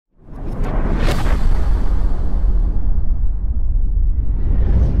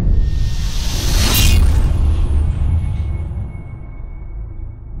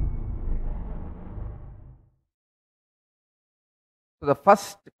So the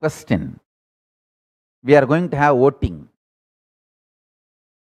first question, we are going to have voting.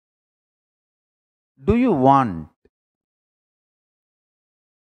 Do you want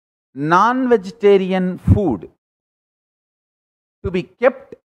non-vegetarian food to be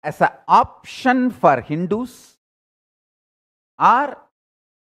kept as an option for Hindus, or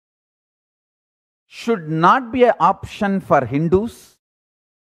should not be an option for Hindus?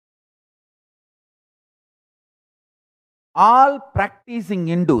 All practicing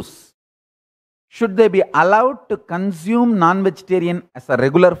Hindus, should they be allowed to consume non-vegetarian as a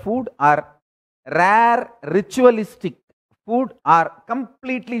regular food, or rare ritualistic food, or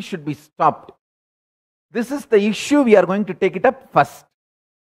completely should be stopped? This is the issue we are going to take it up first.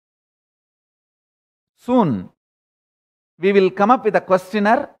 Soon, we will come up with a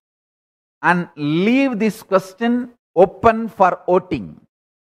questionnaire and leave this question open for voting.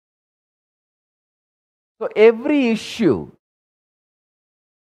 So every issue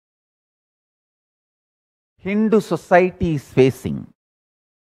Hindu society is facing,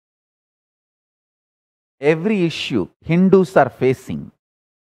 every issue Hindus are facing,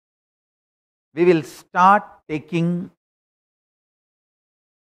 we will start taking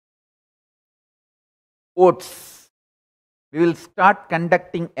votes. We will start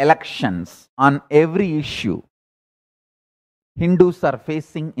conducting elections on every issue Hindus are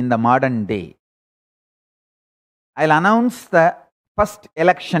facing in the modern day. I'll announce the first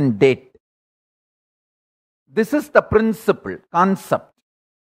election date. This is the principle, concept.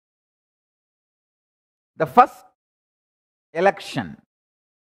 The first election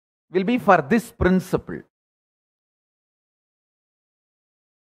will be for this principle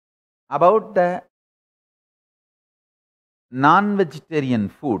about the non-vegetarian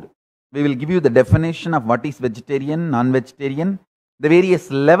food. We will give you the definition of what is vegetarian, non-vegetarian, the various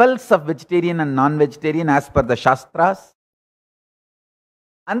levels of vegetarian and non-vegetarian as per the Shastras,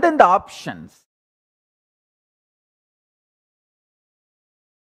 and then the options.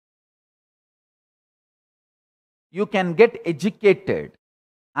 You can get educated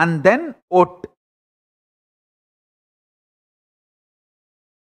and then vote.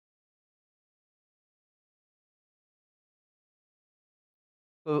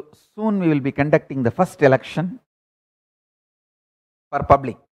 So soon we will be conducting the first election for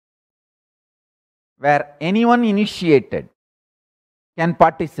public, where anyone initiated can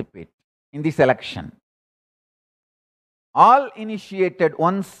participate in this election. All initiated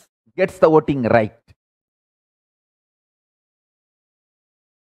ones gets the voting right.